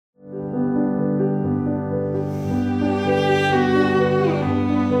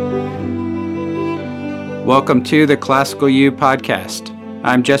Welcome to the Classical U podcast.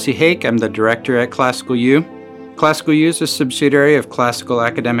 I'm Jesse Hake. I'm the director at Classical U. Classical U is a subsidiary of Classical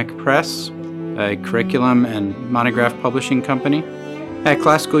Academic Press, a curriculum and monograph publishing company. At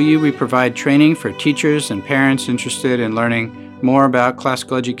Classical U, we provide training for teachers and parents interested in learning more about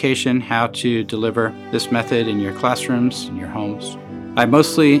classical education, how to deliver this method in your classrooms, in your homes. I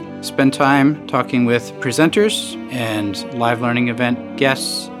mostly spend time talking with presenters and live learning event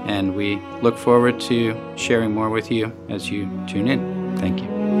guests, and we look forward to sharing more with you as you tune in. Thank you.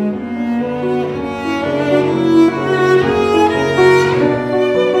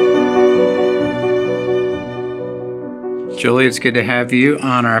 Joelle, it's good to have you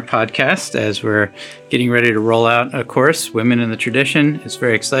on our podcast as we're getting ready to roll out a course, Women in the Tradition. It's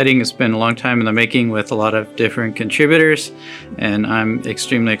very exciting. It's been a long time in the making with a lot of different contributors, and I'm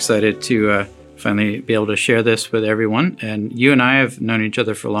extremely excited to finally be able to share this with everyone. And you and I have known each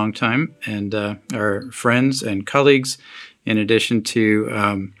other for a long time and are friends and colleagues, in addition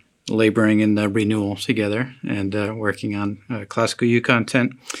to laboring in the renewal together and working on Classical U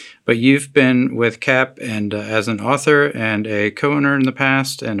content. But you've been with CAP and as an author and a co-owner in the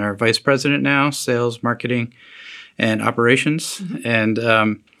past and our vice president now, sales, marketing, and operations. Mm-hmm.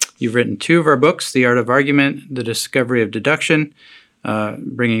 And you've written two of our books, The Art of Argument, The Discovery of Deduction,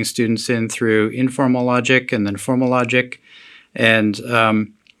 bringing students in through informal logic and then formal logic. And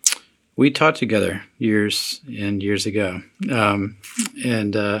we taught together years and years ago.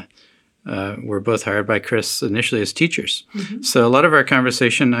 We're both hired by Chris initially as teachers. Mm-hmm. So a lot of our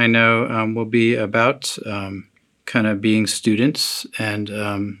conversation, I know, will be about kind of being students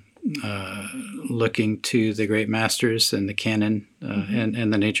and looking to the great masters and the canon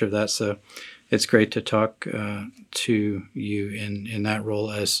and the nature of that. So it's great to talk to you in that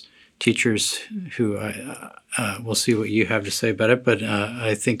role as teachers who we'll see what you have to say about it. But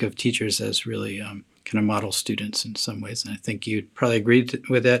I think of teachers as really kind of model students in some ways. And I think you'd probably agree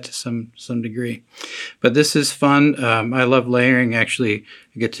with that to some degree. But this is fun. I love layering, actually.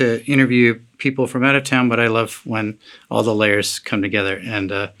 I get to interview people from out of town, but I love when all the layers come together.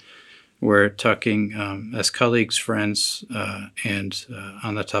 And we're talking as colleagues, friends, and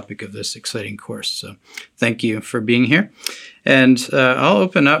on the topic of this exciting course. So thank you for being here. And I'll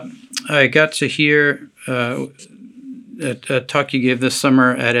open up. I got to hear a talk you gave this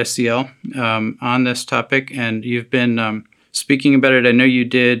summer at SEL on this topic, and you've been speaking about it. I know you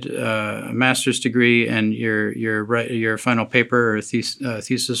did a master's degree, and your final paper or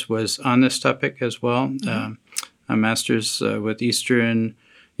thesis was on this topic as well. Mm-hmm. A master's with Eastern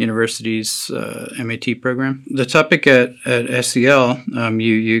University's MAT program. The topic at SEL,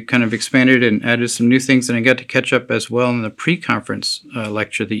 you kind of expanded and added some new things, and I got to catch up as well in the pre-conference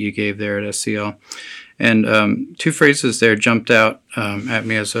lecture that you gave there at SEL. And two phrases there jumped out at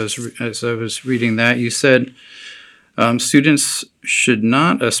me as I was reading that. You said students should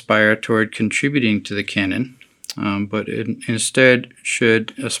not aspire toward contributing to the canon, but instead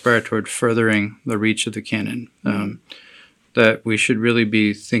should aspire toward furthering the reach of the canon. That we should really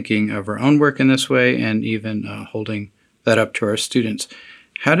be thinking of our own work in this way and even holding that up to our students.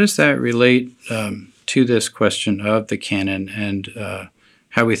 How does that relate to this question of the canon and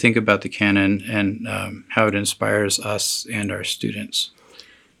how we think about the canon and how it inspires us and our students?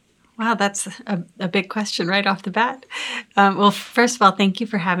 Wow, that's a big question right off the bat. Well, first of all, thank you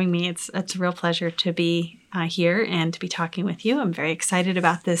for having me. It's a real pleasure to be here and to be talking with you. I'm very excited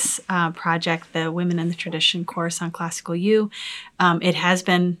about this project, the Women in the Tradition course on Classical U. It has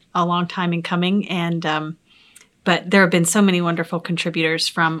been a long time in coming, and but there have been so many wonderful contributors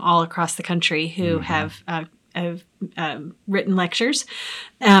from all across the country who have written lectures,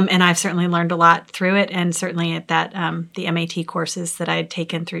 and I've certainly learned a lot through it, and certainly at that the MAT courses that I had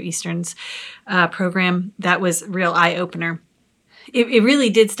taken through Eastern's program, that was a real eye-opener. It really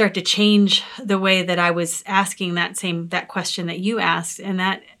did start to change the way that I was asking that question that you asked, and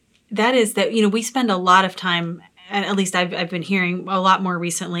that is that we spend a lot of time, and at least I've been hearing a lot more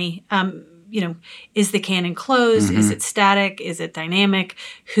recently. Is the canon closed? Mm-hmm. Is it static? Is it dynamic?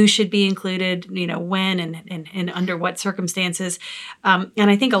 Who should be included? When and under what circumstances? And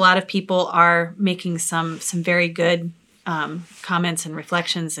I think a lot of people are making some very good comments and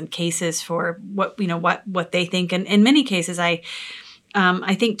reflections and cases for what they think. And in many cases, I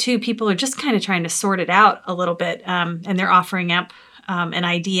think too, people are just kind of trying to sort it out a little bit, and they're offering up an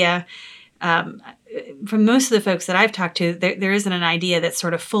idea. From most of the folks that I've talked to, there isn't an idea that's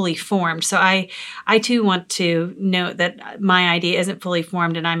sort of fully formed. So I too want to note that my idea isn't fully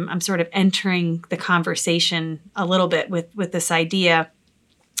formed, and I'm sort of entering the conversation a little bit with this idea.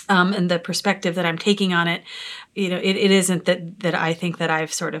 And the perspective that I'm taking on it, it isn't that I think that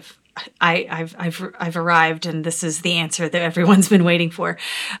I've sort of I've arrived, and this is the answer that everyone's been waiting for.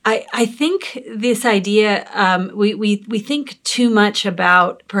 I think this idea we think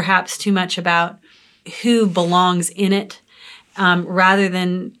perhaps too much about who belongs in it, rather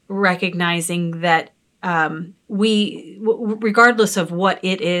than recognizing that regardless of what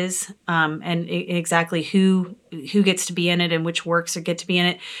it is, and exactly who gets to be in it and which works get to be in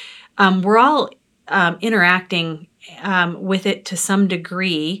it, we're all interacting with it to some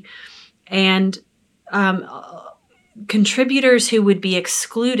degree, and contributors who would be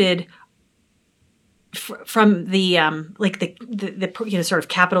excluded from the sort of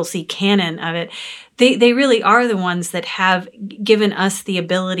capital C canon of it, they really are the ones that have given us the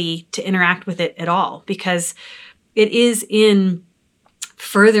ability to interact with it at all, because it is in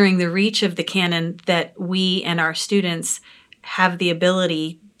furthering the reach of the canon that we and our students have the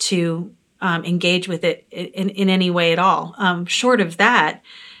ability to engage with it in any way at all. Short of that,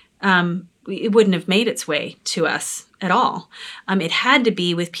 it wouldn't have made its way to us at all. It had to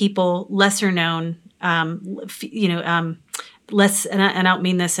be with people lesser known, less, and I don't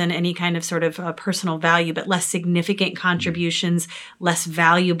mean this in any kind of sort of personal value, but less significant contributions, less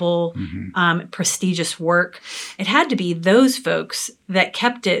valuable, prestigious work. It had to be those folks that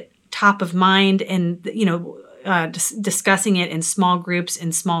kept it top of mind and, discussing it in small groups,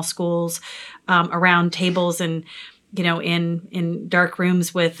 in small schools, around tables, and in dark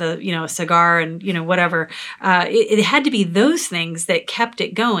rooms with a cigar and whatever. It had to be those things that kept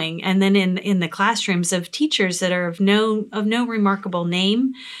it going. And then in the classrooms of teachers that are of no remarkable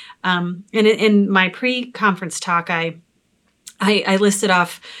name. And in my pre-conference talk, I listed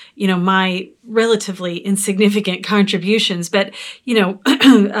off, my relatively insignificant contributions, but,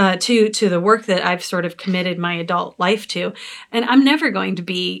 to the work that I've sort of committed my adult life to. And I'm never going to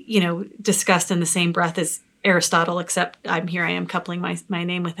be, discussed in the same breath as Aristotle, except I am coupling my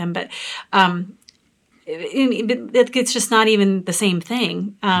name with him. But it's just not even the same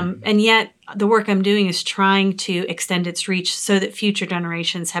thing. And yet the work I'm doing is trying to extend its reach so that future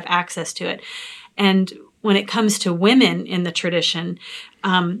generations have access to it. And when it comes to women in the tradition,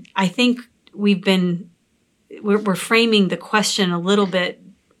 I think we're framing the question a little bit,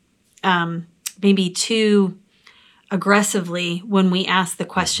 maybe too aggressively when we ask the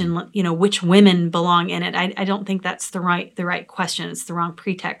question, which women belong in it. I don't think that's the right question. It's the wrong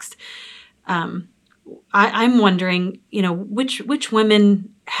pretext. I'm wondering, which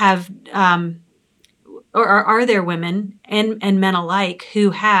women have, or are there women and men alike who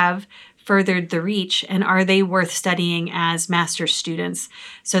have furthered the reach, and are they worth studying as master's students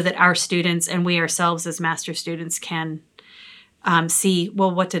so that our students and we ourselves as master's students can see,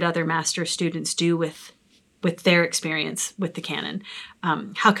 well, what did other master's students do with their experience with the canon?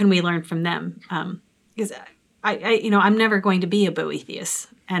 How can we learn from them? Because I'm never going to be a Boethius,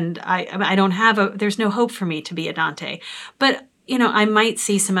 and I don't there's no hope for me to be a Dante, but I might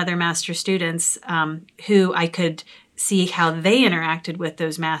see some other master students who I could see how they interacted with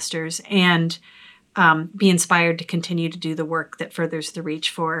those masters and be inspired to continue to do the work that furthers the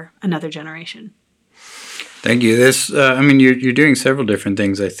reach for another generation. Thank you. This, you're doing several different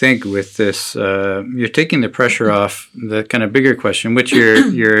things. I think with this, you're taking the pressure off the kind of bigger question, which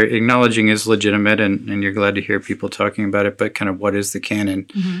you're acknowledging is legitimate, and you're glad to hear people talking about it. But kind of what is the canon,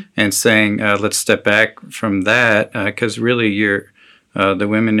 and saying let's step back from that, because really the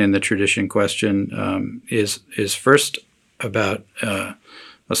women in the tradition question is first about a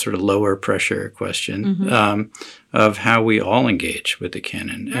sort of lower pressure question of how we all engage with the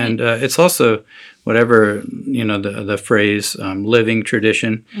canon. Right. And it's also whatever, the phrase living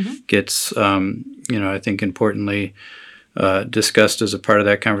tradition gets, I think importantly discussed as a part of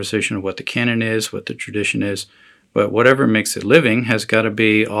that conversation of what the canon is, what the tradition is. But whatever makes it living has got to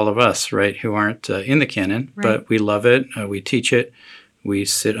be all of us, right, who aren't in the canon, right, but we love it, we teach it, we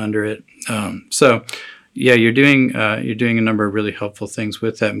sit under it. Yeah, you're doing a number of really helpful things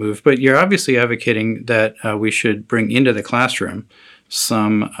with that move, but you're obviously advocating that we should bring into the classroom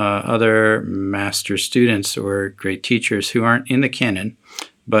some other master students or great teachers who aren't in the canon,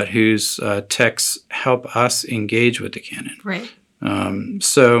 but whose texts help us engage with the canon. Right. How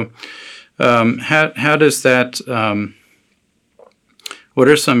does that? What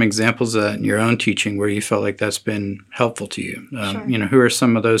are some examples of that in your own teaching where you felt like that's been helpful to you? Sure. Who are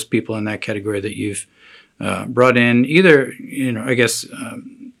some of those people in that category that you've brought in, either, I guess,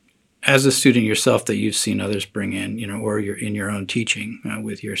 as a student yourself that you've seen others bring in, or you're in your own teaching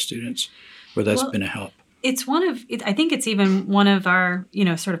with your students, where that's been a help? I think it's even one of our,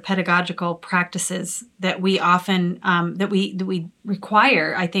 sort of pedagogical practices that we often, that we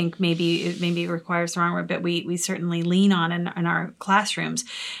require. I think maybe requires the wrong word, but we certainly lean on in our classrooms.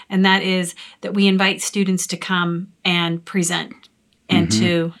 And that is that we invite students to come and present and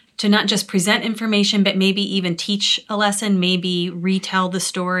to not just present information, but maybe even teach a lesson, maybe retell the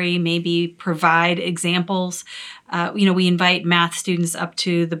story, maybe provide examples. We invite math students up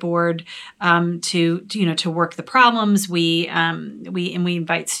to the board to work the problems. We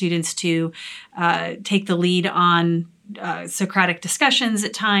invite students to take the lead on Socratic discussions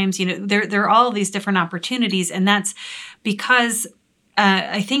at times. There are all these different opportunities, and that's because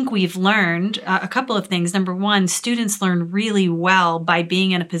I think we've learned a couple of things. Number one, students learn really well by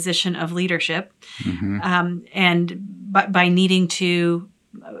being in a position of leadership, and by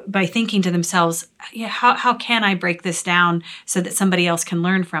thinking to themselves, how can I break this down so that somebody else can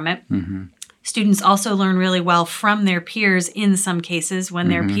learn from it? Students also learn really well from their peers in some cases when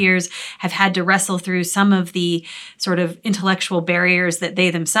their peers have had to wrestle through some of the sort of intellectual barriers that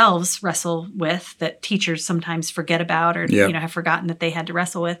they themselves wrestle with, that teachers sometimes forget about or have forgotten that they had to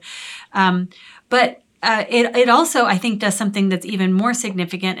wrestle with. But it also, I think, does something that's even more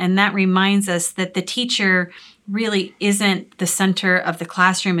significant, and that reminds us that the teacher really isn't the center of the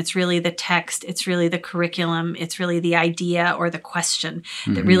classroom. It's really the text. It's really the curriculum. It's really the idea or the question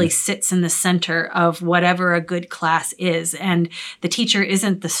that really sits in the center of whatever a good class is. And the teacher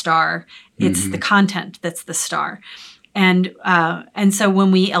isn't the star. It's the content that's the star. And so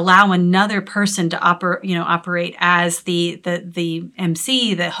when we allow another person to operate as the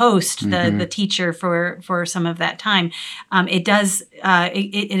MC, the host, the teacher for some of that time, it does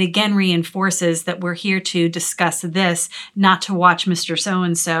it again reinforces that we're here to discuss this, not to watch Mr.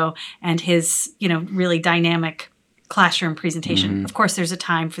 So-and-so and his really dynamic classroom presentation. Of course, there's a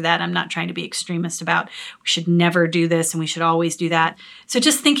time for that. I'm not trying to be extremist about we should never do this and we should always do that. So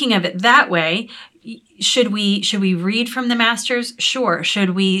just thinking of it that way, should we read from the masters? Sure.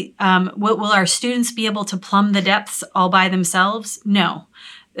 Should we? Will our students be able to plumb the depths all by themselves? No.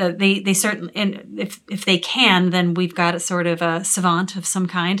 They certainly, and if they can, then we've got a sort of a savant of some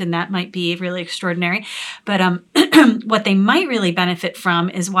kind, and that might be really extraordinary. But what they might really benefit from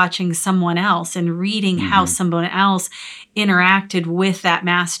is watching someone else and reading how someone else interacted with that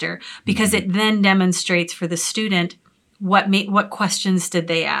master, because it then demonstrates for the student what questions did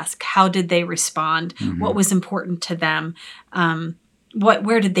they ask, how did they respond, what was important to them,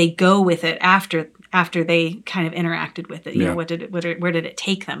 where did they go with it after they kind of interacted with it? Where did it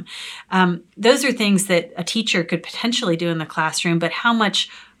take them? Those are things that a teacher could potentially do in the classroom, but how much?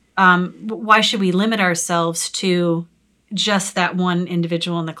 Why should we limit ourselves to just that one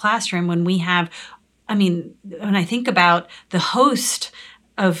individual in the classroom when we have? I mean, when I think about the host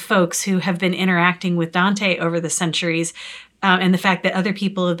of folks who have been interacting with Dante over the centuries, and the fact that other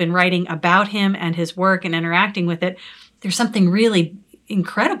people have been writing about him and his work and interacting with it, there's something really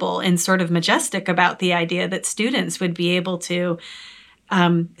incredible and sort of majestic about the idea that students would be able to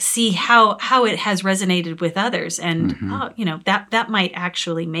see how it has resonated with others, and that might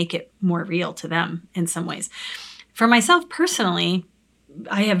actually make it more real to them in some ways. For myself personally,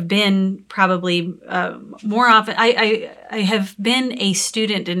 I have been probably more often. I have been a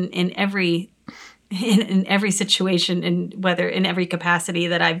student in every situation, and whether in every capacity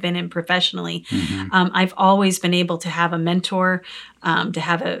that I've been in professionally. I've always been able to have a mentor, to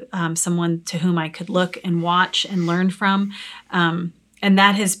have someone to whom I could look and watch and learn from. And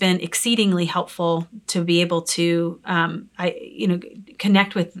that has been exceedingly helpful to be able to,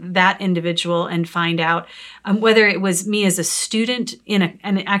 connect with that individual and find out whether it was me as a student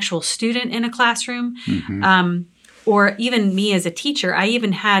an actual student in a classroom, or even me as a teacher. I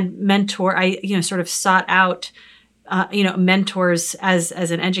even had sort of sought out, mentors as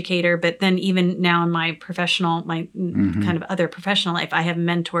an educator. But then even now in my professional, kind of other professional life, I have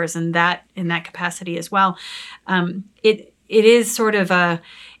mentors in that capacity as well. It is sort of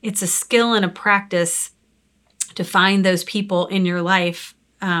it's a skill and a practice to find those people in your life,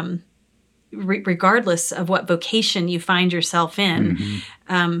 regardless of what vocation you find yourself in.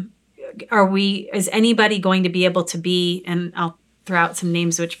 Is anybody going to be able to be, and I'll throw out some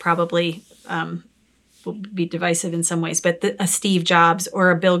names which probably will be divisive in some ways, but a Steve Jobs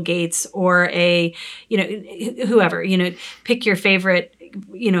or a Bill Gates or a, whoever, pick your favorite,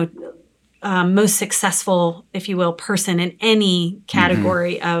 most successful, if you will, person in any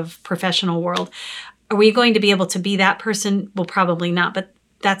category of professional world. Are we going to be able to be that person? Well, probably not, but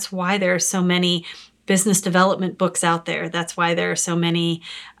that's why there are so many business development books out there. That's why there are so many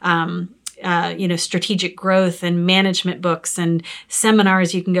strategic growth and management books and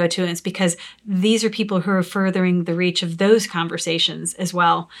seminars you can go to. And it's because these are people who are furthering the reach of those conversations as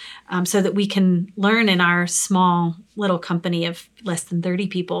well, so that we can learn in our small little company of less than 30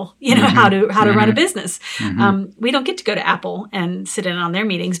 people, how to run a business. We don't get to go to Apple and sit in on their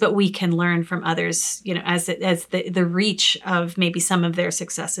meetings, but we can learn from others, as the reach of maybe some of their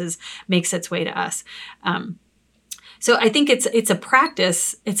successes makes its way to us. So I think it's a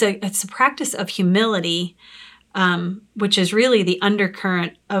practice. It's a practice of humility, which is really the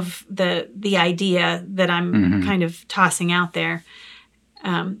undercurrent of the idea that I'm kind of tossing out there.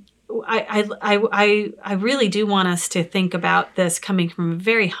 I really do want us to think about this coming from a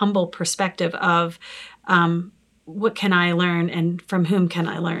very humble perspective of what can I learn and from whom can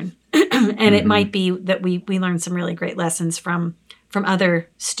I learn? And it might be that we learn some really great lessons from other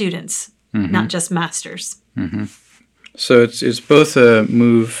students, not just masters. So it's both a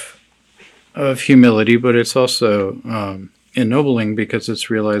move of humility, but it's also ennobling because it's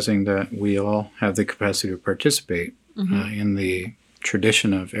realizing that we all have the capacity to participate in the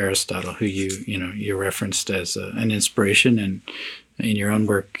tradition of Aristotle, who you referenced as an inspiration, and in your own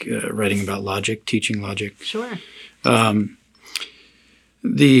work writing about logic, teaching logic. Sure. In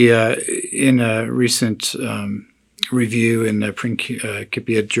a recent review in the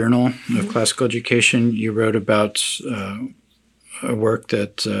Principia Journal of Classical Education, you wrote about a work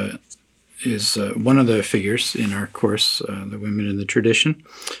that is one of the figures in our course, The Women in the Tradition,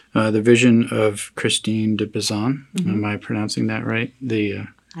 the vision of Christine de Pizan. Am I pronouncing that right? I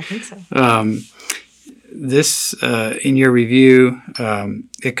think so. This, in your review,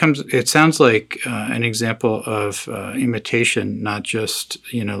 it sounds like an example of imitation, not just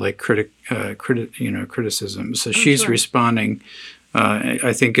criticism. So she's responding,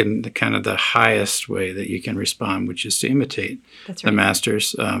 I think, in the highest way that you can respond, which is to imitate the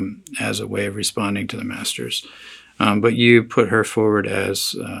masters as a way of responding to the masters. But you put her forward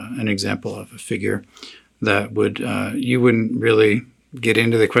as an example of a figure that you wouldn't really get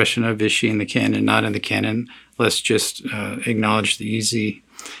into the question of is she in the canon, not in the canon. Let's just acknowledge the easy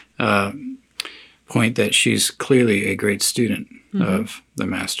point that she's clearly a great student of the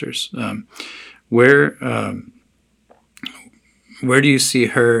masters. Where do you see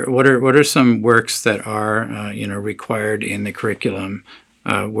her? What are some works that are required in the curriculum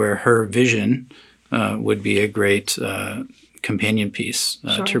where her vision would be a great companion piece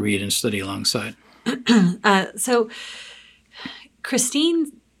to read and study alongside? So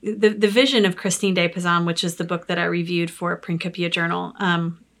Christine, the vision of Christine de Pizan, which is the book that I reviewed for Principia Journal,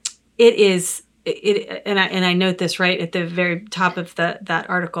 it is, and I note this right at the very top of that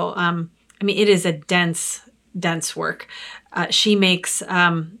article. It is a dense work. She makes.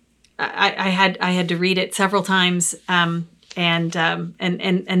 I had to read it several times. And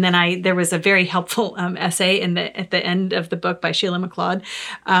then there was a very helpful essay at the end of the book by Sheila McLeod,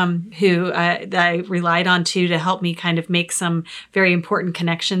 who I relied on to help me kind of make some very important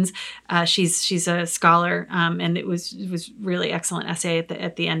connections. She's a scholar, and it was really excellent essay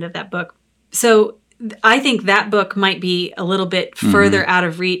at the end of that book. So I think that book might be a little bit further out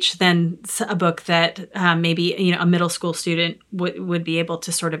of reach than a book that maybe a middle school student would be able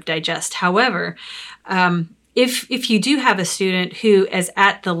to sort of digest. However, if you do have a student who is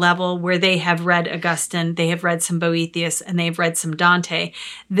at the level where they have read Augustine, they have read some Boethius, and they've read some Dante,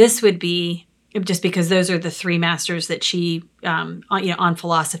 this would be, just because those are the three masters that she, on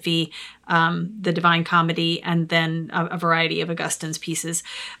philosophy, the Divine Comedy, and then a variety of Augustine's pieces.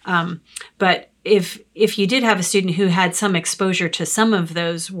 But if you did have a student who had some exposure to some of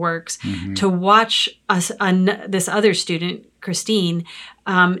those works, to watch this other student, Christine,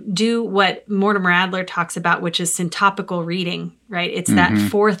 do what Mortimer Adler talks about, which is syntopical reading, right? It's that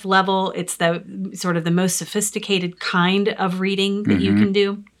fourth level. It's the sort of the most sophisticated kind of reading that you can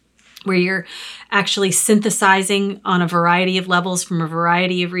do, where you're actually synthesizing on a variety of levels from a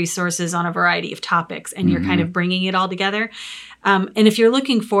variety of resources on a variety of topics, and you're kind of bringing it all together. And if you're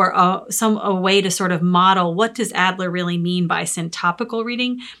looking for a way to sort of model what does Adler really mean by syntopical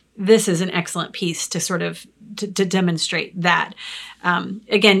reading, this is an excellent piece to sort of to demonstrate that.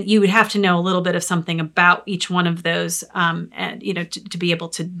 Again, you would have to know a little bit of something about each one of those, and to be able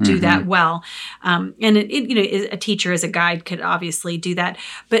to do that well. And a teacher as a guide could obviously do that.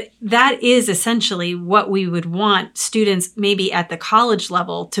 But that is essentially what we would want students, maybe at the college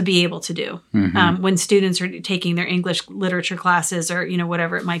level, to be able to do when students are taking their English literature classes or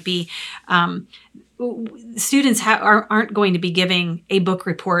whatever it might be. Students aren't going to be giving a book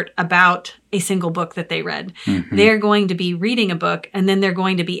report about a single book that they read. They're going to be reading a book, and then they're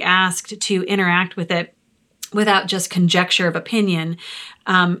going to be asked to interact with it without just conjecture of opinion.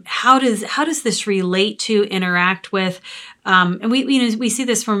 How does this relate to, interact with, and we see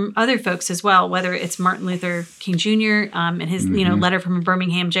this from other folks as well, whether it's Martin Luther King Jr. And his letter from a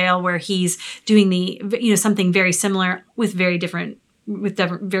Birmingham jail, where he's doing something very similar with very different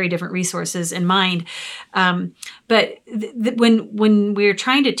resources in mind. But when we're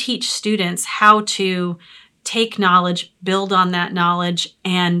trying to teach students how to take knowledge, build on that knowledge,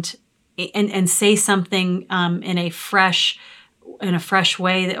 and say something in a fresh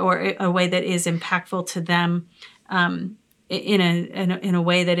way, or a way that is impactful to them, in a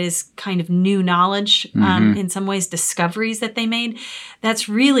way that is kind of new knowledge, in some ways discoveries that they made. That's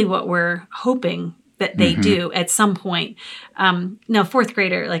really what we're hoping that they do at some point. Now, fourth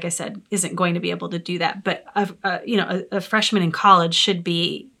grader, like I said, isn't going to be able to do that, but a freshman in college should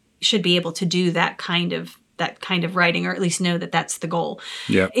be able to do that kind of writing, or at least know that that's the goal.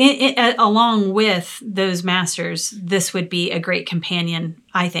 Yeah. Along with those masters, this would be a great companion,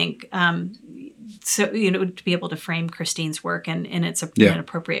 I think. So to be able to frame Christine's work in its an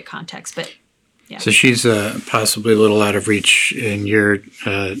appropriate context. But yeah. So she's possibly a little out of reach in your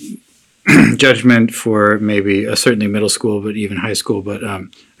judgment for maybe certainly middle school, but even high school. But a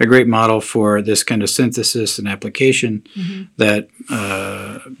great model for this kind of synthesis and application that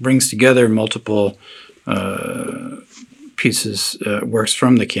brings together multiple pieces, works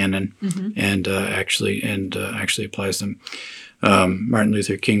from the canon, and actually applies them. Martin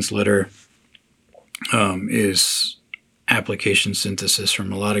Luther King's letter is application synthesis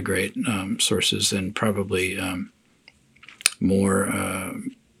from a lot of great sources, and probably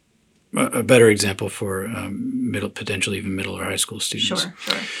a better example for potentially even middle or high school students.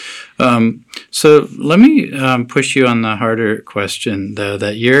 Sure. So let me push you on the harder question, though,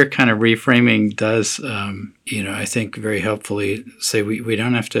 that your kind of reframing does, I think very helpfully say we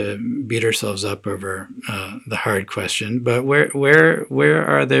don't have to beat ourselves up over the hard question, but where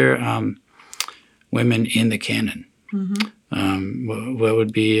are there women in the canon? What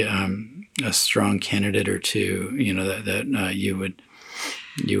would be a strong candidate or two, that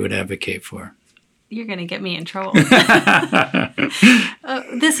you would advocate for? You're going to get me in trouble.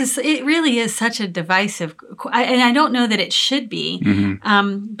 It really is such a divisive, and I don't know that it should be,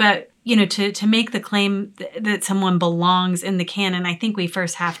 but to make the claim that someone belongs in the canon, I think we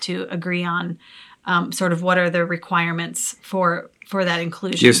first have to agree on sort of what are the requirements for that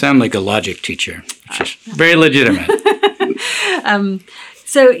inclusion. You sound like a logic teacher, which is very legitimate. I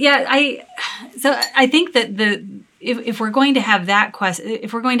think that if we're going to have that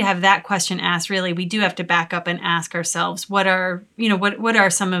question asked, really, we do have to back up and ask ourselves, what are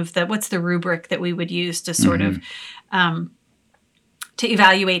some of what's the rubric that we would use to sort of to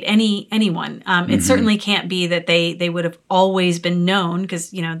evaluate anyone. It certainly can't be that they would have always been known, because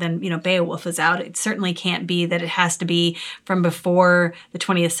then Beowulf is out. It certainly can't be that it has to be from before the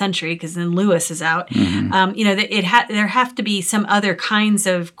 20th century, because then Lewis is out. There have to be some other kinds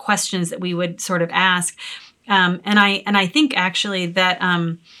of questions that we would sort of ask. And I think actually that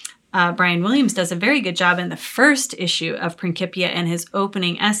Brian Williams does a very good job in the first issue of Principia, and his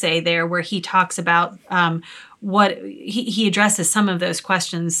opening essay there, where he talks about what he addresses some of those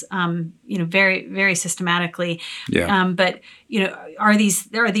questions, very, very systematically. Yeah. But are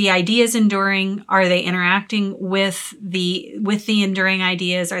the ideas enduring? Are they interacting with the enduring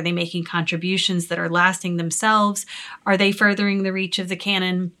ideas? Are they making contributions that are lasting themselves? Are they furthering the reach of the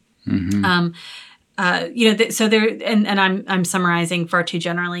canon? So there, and I'm summarizing far too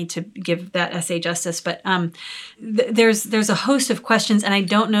generally to give that essay justice, but there's a host of questions, and I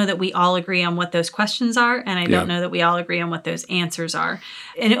don't know that we all agree on what those questions are, and I don't know that we all agree on what those answers are,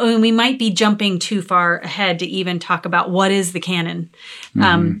 and we might be jumping too far ahead to even talk about what is the canon,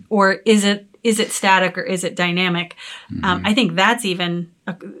 or is it static or is it dynamic? I think that's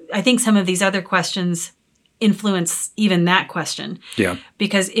I think some of these other questions influence even that question. Yeah.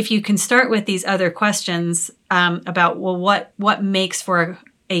 Because if you can start with these other questions about, well, what makes for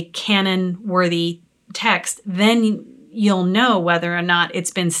a canon-worthy text, then you'll know whether or not it's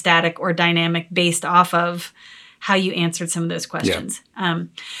been static or dynamic based off of how you answered some of those questions. Yeah.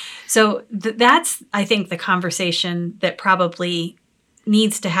 So that's, I think, the conversation that probably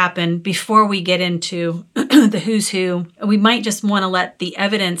needs to happen before we get into the who's who. We might just want to let the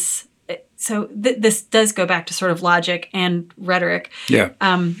evidence. So this does go back to sort of logic and rhetoric. Yeah.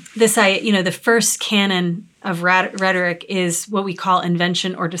 The first canon of rhetoric is what we call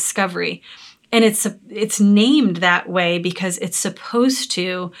invention or discovery, and it's named that way because it's supposed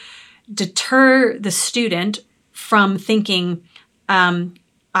to deter the student from thinking, I'm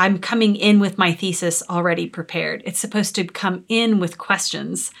coming in with my thesis already prepared. It's supposed to come in with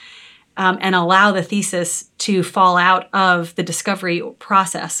questions and allow the thesis to fall out of the discovery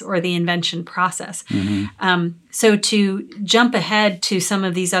process or the invention process. So to jump ahead to some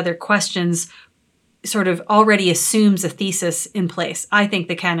of these other questions sort of already assumes a thesis in place. I think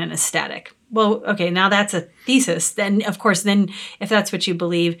the canon is static. Well, okay, now that's a thesis. Then, of course, if that's what you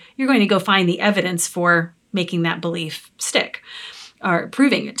believe, you're going to go find the evidence for making that belief stick or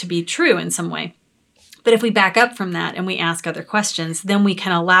proving it to be true in some way. But if we back up from that and we ask other questions, then we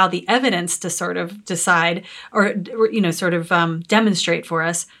can allow the evidence to sort of decide or demonstrate for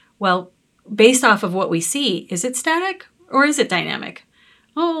us, well, based off of what we see, is it static or is it dynamic?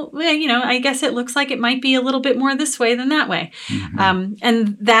 Oh, well, I guess it looks like it might be a little bit more this way than that way.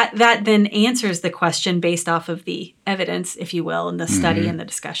 And that then answers the question based off of the evidence, if you will, and the study and the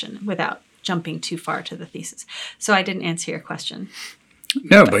discussion without jumping too far to the thesis. So I didn't answer your question.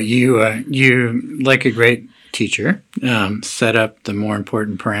 No, but you, like a great teacher, set up the more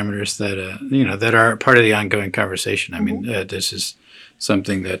important parameters that are part of the ongoing conversation. I mean, this is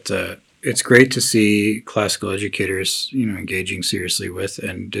something that it's great to see classical educators, engaging seriously with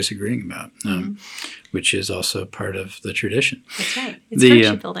and disagreeing about, which is also part of the tradition. That's right. It's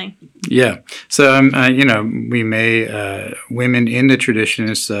friendship building. Yeah. So, we may women in the tradition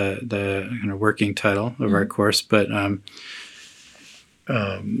is the kind of working title of our course, but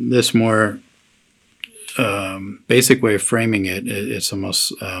this more basic way of framing it's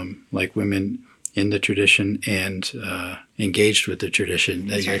almost like women in the tradition and engaged with the tradition.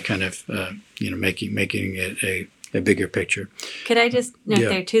 That you're kind of making it a bigger picture. Could I just note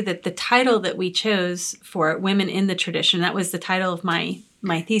there too that the title that we chose for Women in the Tradition, that was the title of my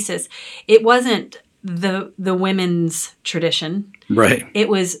thesis. It wasn't the women's tradition. Right. It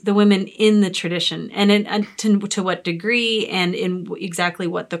was the women in the tradition, and to what degree, and in exactly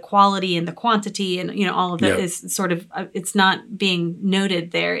what the quality and the quantity, and all of that is sort of. It's not being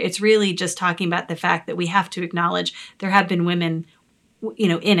noted there. It's really just talking about the fact that we have to acknowledge there have been women,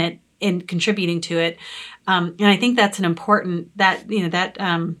 in it and contributing to it, and I think that's an important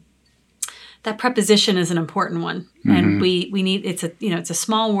that preposition is an important one, and we need it's a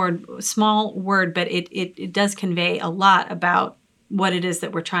small word, but it does convey a lot about what it is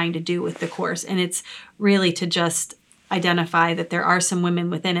that we're trying to do with the course, and it's really to just identify that there are some women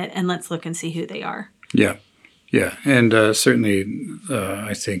within it, and let's look and see who they are. Yeah, and certainly,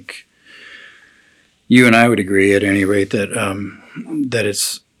 I think you and I would agree, at any rate, that that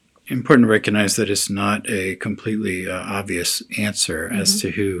it's important to recognize that it's not a completely obvious answer as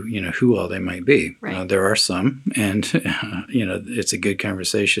to who all they might be. Right. There are some, and it's a good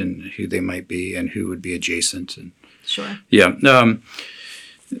conversation who they might be and who would be adjacent. And sure. Yeah.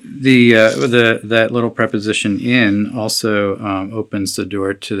 That little preposition "in" also opens the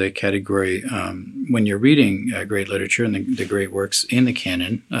door to the category when you're reading great literature and the great works in the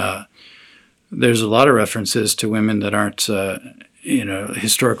canon. There's a lot of references to women that aren't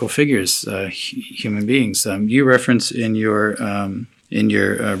historical figures, human beings. You reference in your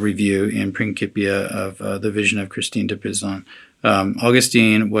review in Principia of the Vision of Christine de Pizan.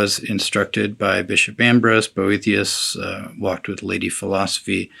 Augustine was instructed by Bishop Ambrose. Boethius walked with Lady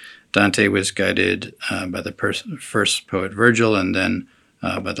Philosophy. Dante was guided by the first poet Virgil, and then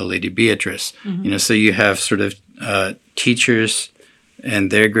by the Lady Beatrice. So you have sort of teachers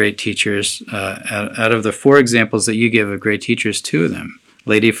and they're great teachers. Out of the four examples that you give of great teachers, two of them,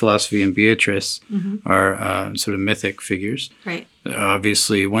 Lady Philosophy and Beatrice, are sort of mythic figures. Right.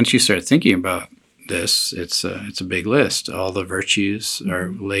 Obviously, once you start thinking about this, it's a big list. All the virtues are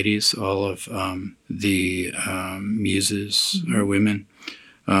ladies. All of the muses are women.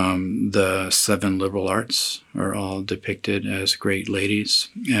 The 7 liberal arts are all depicted as great ladies,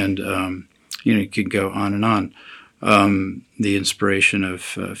 and you could go on and on. The inspiration of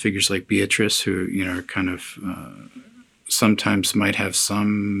figures like Beatrice, who are kind of sometimes might have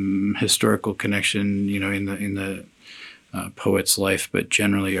some historical connection, in the poet's life, but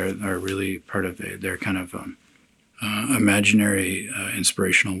generally are really part of their kind of imaginary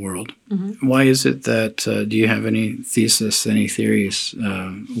inspirational world. Why is it that? Do you have any thesis, any theories?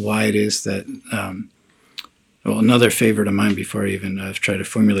 Why it is that? Well, another favorite of mine before I even try to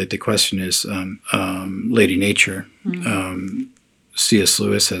formulate the question is Lady Nature. C.S.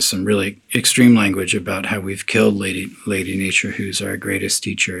 Lewis has some really extreme language about how we've killed Lady Nature, who's our greatest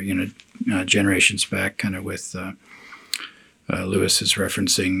teacher, generations back, kind of with Lewis is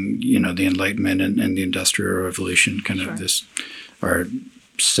referencing, the Enlightenment and the Industrial Revolution, kind of this, our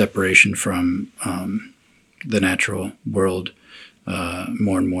separation from the natural world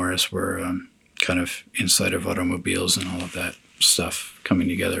more and more as we're kind of inside of automobiles and all of that stuff coming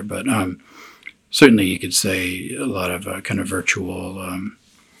together. But certainly you could say a lot of kind of virtual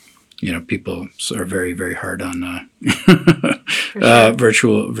people are very, very hard on Sure.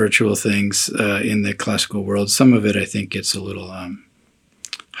 virtual things in the classical world. Some of it, I think, gets a little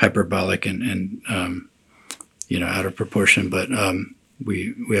hyperbolic and out of proportion, but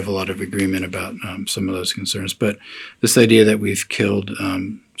we have a lot of agreement about some of those concerns. But this idea that we've killed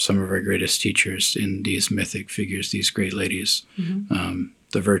some of our greatest teachers in these mythic figures, these great ladies,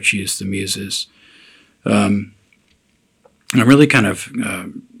 the virtues, the muses. I'm really kind of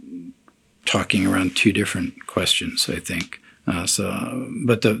talking around two different questions, I think.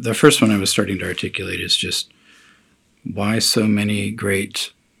 But the first one I was starting to articulate is just why so many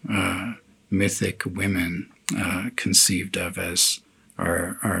great mythic women conceived of as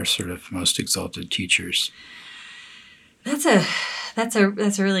our sort of most exalted teachers. That's a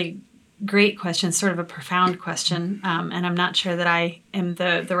really great question, sort of a profound question, and I'm not sure that I am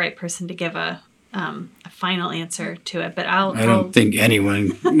the right person to give a final answer to it. But I don't think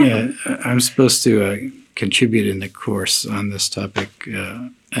anyone. Yeah, I'm supposed to contribute in the course on this topic,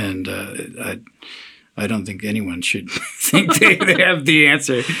 and I don't think anyone should think they have the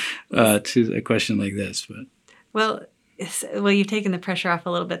answer to a question like this. But well, you've taken the pressure off a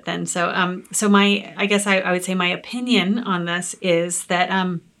little bit then. So I guess I would say my opinion on this is that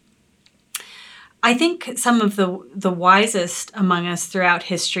I think some of the wisest among us throughout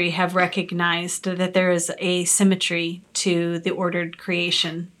history have recognized that there is a symmetry to the ordered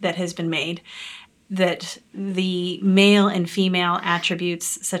creation that has been made, that the male and female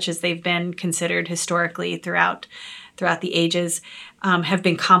attributes, such as they've been considered historically throughout the ages, have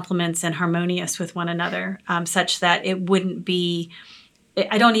been complements and harmonious with one another, such that it wouldn't be.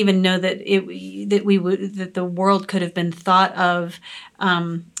 I don't even know that that the world could have been thought of,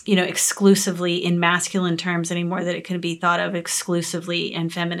 exclusively in masculine terms anymore. That it can be thought of exclusively in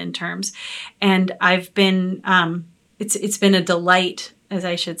feminine terms, and I've been. It's been a delight, as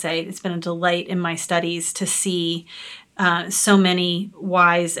I should say. It's been a delight in my studies to see so many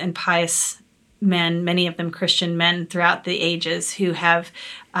wise and pious men, many of them Christian men throughout the ages, who have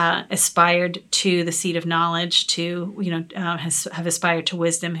aspired to the seat of knowledge, have aspired to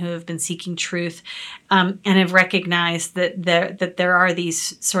wisdom, who have been seeking truth, and have recognized that there are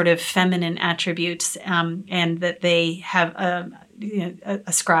these sort of feminine attributes, and that they have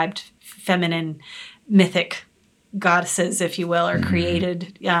ascribed feminine mythic goddesses, if you will, or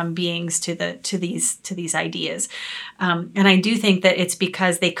created beings to these ideas, and I do think that it's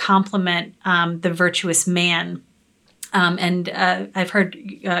because they complement the virtuous man. And I've heard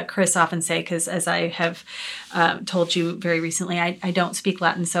Chris often say, because as I have told you very recently, I don't speak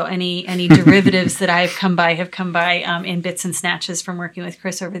Latin, so any derivatives that I've come by have come by in bits and snatches from working with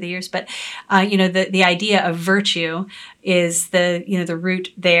Chris over the years. But the idea of virtue is the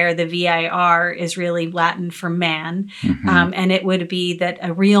root there. The vir is really Latin for man, and it would be that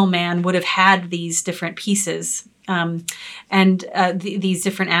a real man would have had these different pieces. These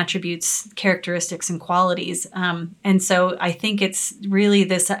different attributes, characteristics, and qualities. And so I think it's really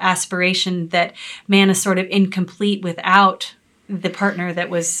this aspiration that man is sort of incomplete without the partner that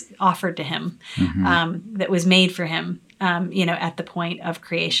was offered to him, that was made for him, at the point of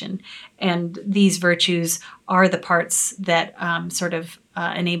creation. And these virtues are the parts that sort of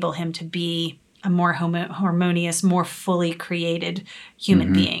enable him to be a more harmonious, more fully created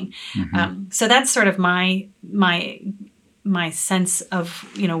human being. So that's sort of my sense of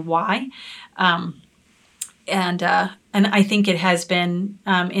why, and I think it has been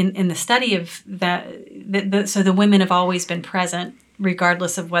in the study of that. So the women have always been present,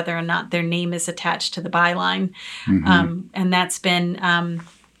 regardless of whether or not their name is attached to the byline, and that's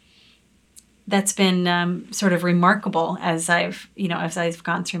been sort of remarkable as I've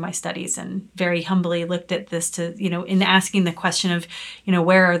gone through my studies and very humbly looked at this in asking the question of,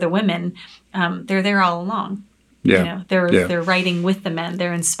 where are the women? They're there all along. Yeah. They're writing with the men.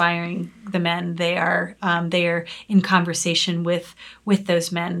 They're inspiring the men. They are in conversation with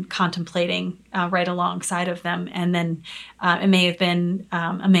those men, contemplating right alongside of them. And then it may have been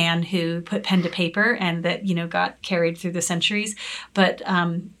a man who put pen to paper and that got carried through the centuries, but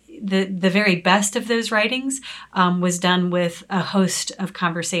the very best of those writings was done with a host of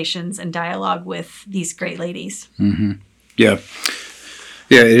conversations and dialogue with these great ladies. Yeah,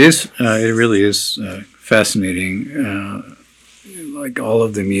 it is. It really is fascinating. Like all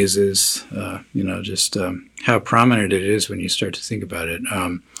of the muses, just how prominent it is when you start to think about it.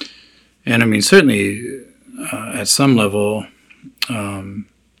 And I mean, certainly at some level, the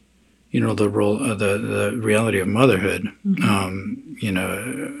role, the reality of motherhood.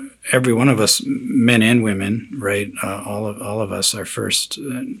 Every one of us, men and women, right? All of us, our first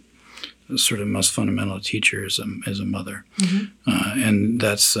sort of most fundamental teacher is a mother. And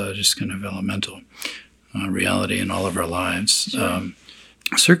that's just kind of elemental reality in all of our lives. Sure.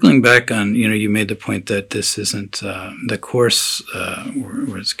 Circling back on, you made the point that this isn't the course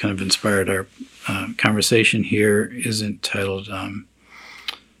where it's kind of inspired our conversation here isn't titled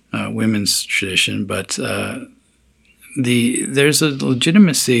Women's Tradition, but there's a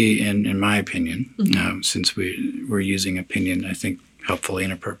legitimacy in my opinion, since we're using opinion, I think helpfully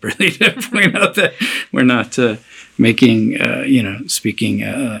and appropriately to point out that we're not making,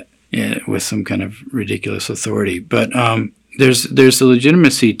 speaking with some kind of ridiculous authority, but there's a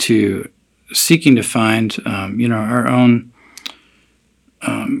legitimacy to seeking to find, our own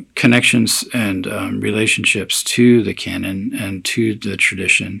connections and relationships to the canon and to the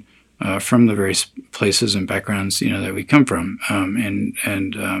tradition from the various places and backgrounds, that we come from. And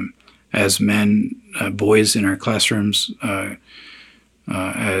as men, boys in our classrooms,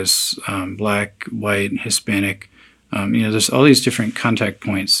 as Black, white, Hispanic, there's all these different contact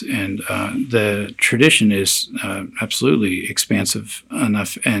points, and the tradition is absolutely expansive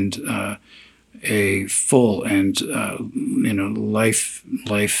enough and a full and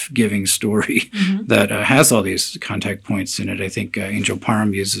life-giving story that has all these contact points in it. I think Angel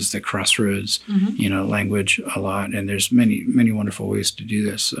Parham uses the crossroads, language a lot, and there's many wonderful ways to do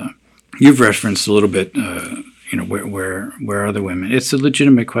this. You've referenced a little bit. Where are the women? It's a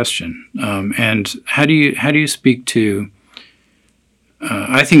legitimate question, and how do you speak to?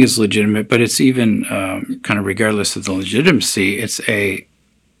 I think it's legitimate, but it's even kind of regardless of the legitimacy. It's a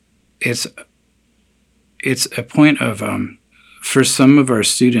point of for some of our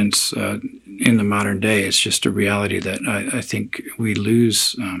students in the modern day. It's just a reality that I think we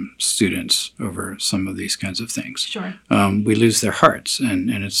lose students over some of these kinds of things. Sure. We lose their hearts,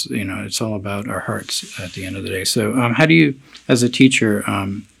 and it's it's all about our hearts at the end of the day. So how do you, as a teacher,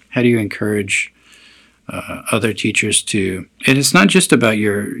 how do you encourage other teachers to? And it's not just about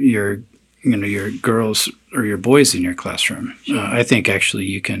your girls or your boys in your classroom. Sure. I think actually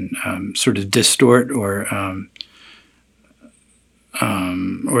you can sort of distort or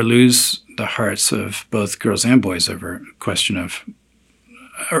lose the hearts of both girls and boys over a question of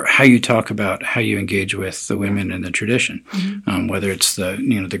or how you talk about how you engage with the women in the tradition, whether it's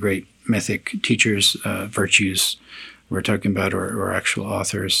the great mythic teachers, virtues we're talking about, or actual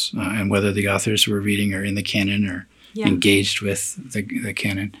authors, and whether the authors we're reading are in the canon or engaged with the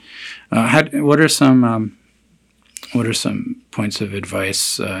canon. What are some points of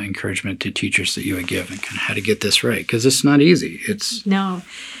advice, encouragement to teachers that you would give, and kind of how to get this right? Because it's not easy. No.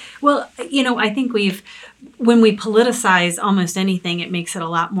 Well, I think when we politicize almost anything, it makes it a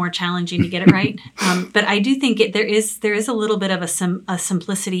lot more challenging to get it right. But I do think there is a little bit of a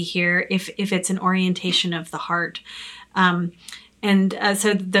simplicity here if it's an orientation of the heart. So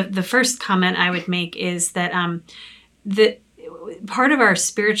the first comment I would make is that part of our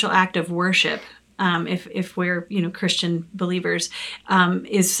spiritual act of worship, if we're Christian believers,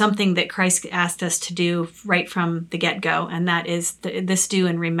 is something that Christ asked us to do right from the get-go, and that is this do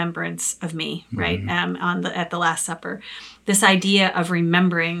in remembrance of me, right? At the Last Supper, this idea of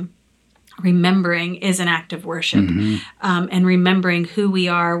remembering is an act of worship, and remembering who we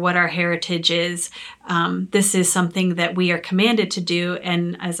are, what our heritage is. This is something that we are commanded to do,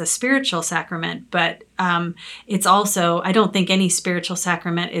 and as a spiritual sacrament. But it's also, I don't think any spiritual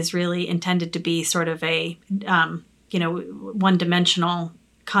sacrament is really intended to be sort of a one-dimensional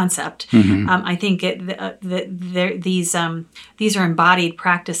concept. I think these are embodied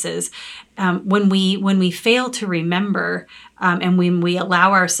practices. When we fail to remember, and when we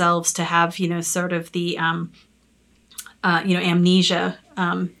allow ourselves to have sort of the amnesia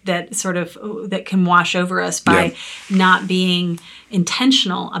that can wash over us by not being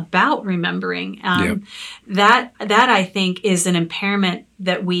intentional about remembering, that I think is an impairment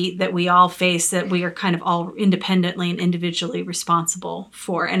that we all face, that we are kind of all independently and individually responsible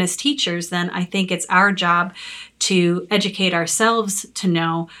for. And as teachers, then I think it's our job to educate ourselves to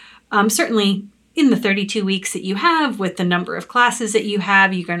know, certainly in the 32 weeks that you have, with the number of classes that you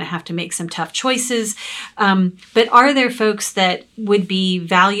have, you're going to have to make some tough choices. But are there folks that would be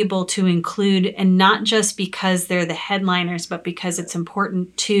valuable to include, and not just because they're the headliners, but because it's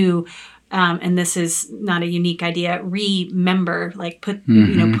important to, and this is not a unique idea, remember, like put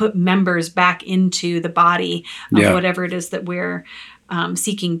members back into the body of whatever it is that we're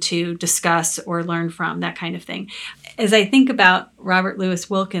seeking to discuss or learn from, that kind of thing. As I think about Robert Louis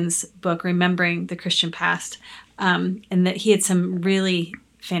Wilkins' book, Remembering the Christian Past, and that he had some really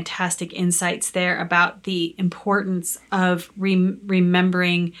fantastic insights there about the importance of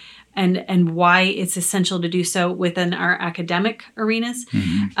remembering and why it's essential to do so within our academic arenas.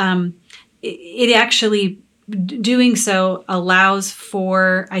 it actually, doing so allows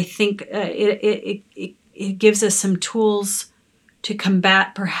for, I think, it gives us some tools to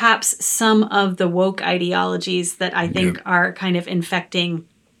combat perhaps some of the woke ideologies that I think are kind of infecting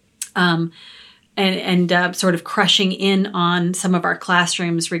and sort of crushing in on some of our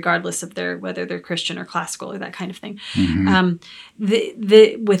classrooms, regardless of whether they're Christian or classical or that kind of thing.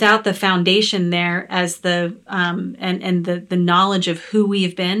 Without the foundation there as the knowledge of who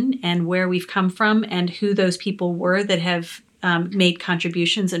we've been and where we've come from and who those people were that have made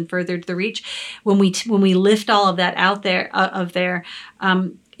contributions and furthered the reach. When we lift all of that out there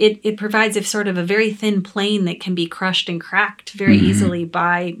it provides a sort of a very thin plane that can be crushed and cracked very easily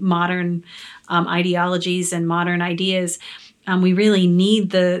by modern ideologies and modern ideas. We really need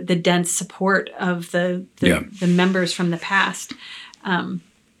the dense support of the members from the past. I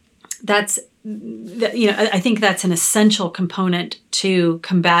think that's an essential component to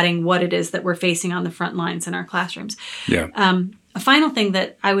combating what it is that we're facing on the front lines in our classrooms. A final thing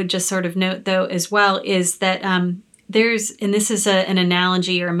that I would just sort of note, though, as well, is that and this is an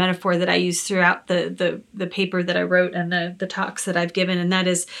analogy or a metaphor that I use throughout the paper that I wrote and the talks that I've given, and that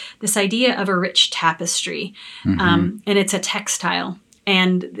is this idea of a rich tapestry, and it's a textile,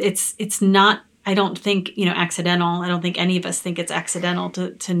 and it's not, I don't think, accidental. I don't think any of us think it's accidental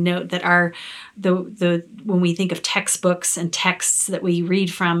to note that when we think of textbooks and texts that we read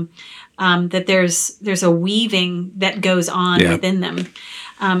from, that there's a weaving that goes on within them,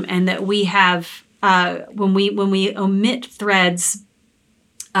 and that we have. When we omit threads,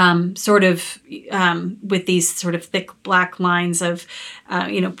 with these sort of thick black lines of,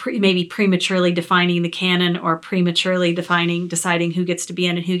 maybe prematurely defining the canon or prematurely deciding who gets to be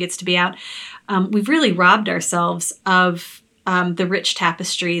in and who gets to be out, we've really robbed ourselves of the rich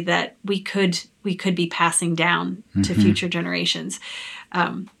tapestry that we could be passing down to future generations.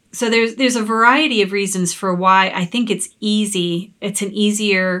 So there's a variety of reasons for why I think it's easy. It's an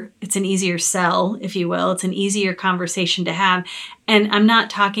easier sell, if you will. It's an easier conversation to have. And I'm not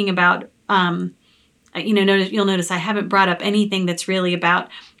talking about, you'll notice I haven't brought up anything that's really about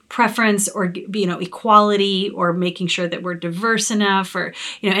preference or, equality or making sure that we're diverse enough or,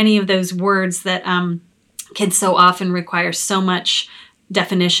 any of those words that can so often require so much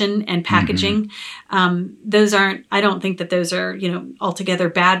definition and packaging. I don't think that those are, altogether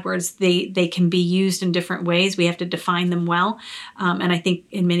bad words. They can be used in different ways. We have to define them well. And I think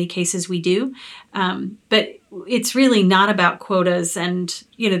in many cases we do. But it's really not about quotas and,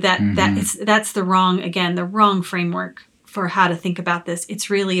 that's the wrong framework for how to think about this. It's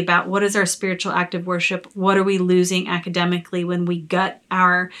really about what is our spiritual act of worship? What are we losing academically when we gut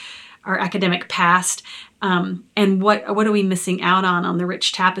our academic past? And what are we missing out on the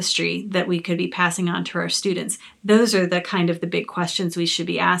rich tapestry that we could be passing on to our students? Those are the kind of the big questions we should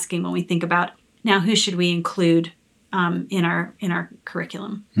be asking when we think about now who should we include in our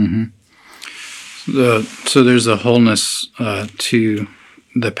curriculum. So there's a wholeness to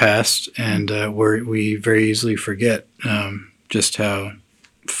the past, and where we very easily forget just how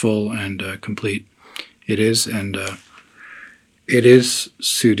full and complete it is, and it is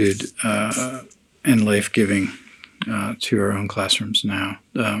suited and life-giving to our own classrooms now.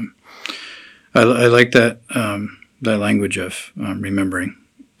 I like that language of remembering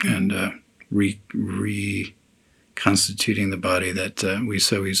and reconstituting the body that we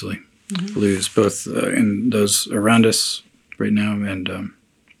so easily lose, both in those around us right now and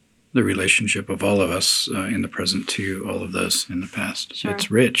the relationship of all of us in the present to all of those in the past. Sure.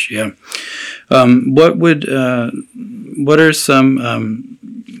 It's rich, yeah. What are some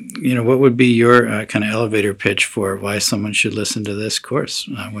what would be your kind of elevator pitch for why someone should listen to this course,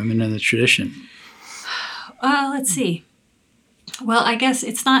 Women in the Tradition? Let's see. Well, I guess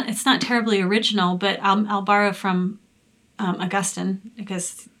it's not terribly original, but I'll borrow from Augustine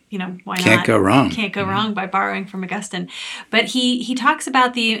because why not? Can't go wrong. Can't go wrong by borrowing from Augustine. But he talks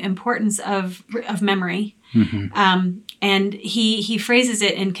about the importance of memory. And he phrases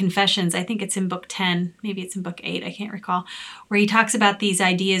it in Confessions. I think it's in book 10, maybe it's in book 8, I can't recall, where he talks about these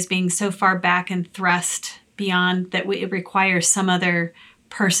ideas being so far back and thrust beyond that it requires some other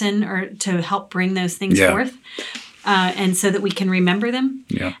person or to help bring those things forth, and so that we can remember them.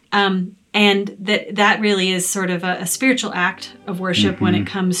 And that really is sort of a spiritual act of worship when it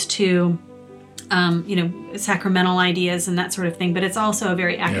comes to sacramental ideas and that sort of thing, but it's also a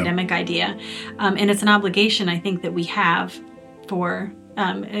very academic idea. And it's an obligation, I think, that we have for,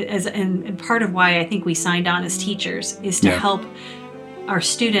 and part of why I think we signed on as teachers is to help our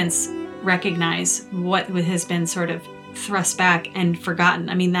students recognize what has been sort of thrust back and forgotten.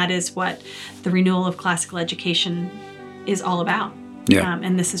 I mean, that is what the renewal of classical education is all about. Yeah.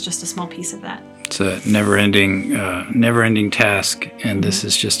 And this is just a small piece of that. It's a never-ending task, and this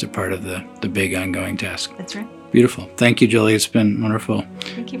is just a part of the big ongoing task. That's right. Beautiful. Thank you, Joelle. It's been wonderful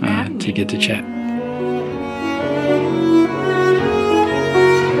Thank you for having me. to get to chat.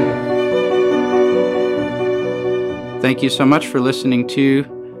 Thank you so much for listening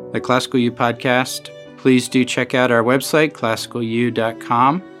to the Classical U podcast. Please do check out our website,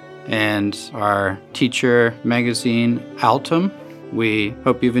 classicalu.com, and our teacher magazine, Altum. We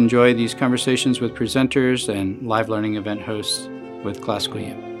hope you've enjoyed these conversations with presenters and live learning event hosts with Classical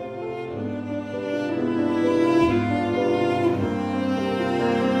U.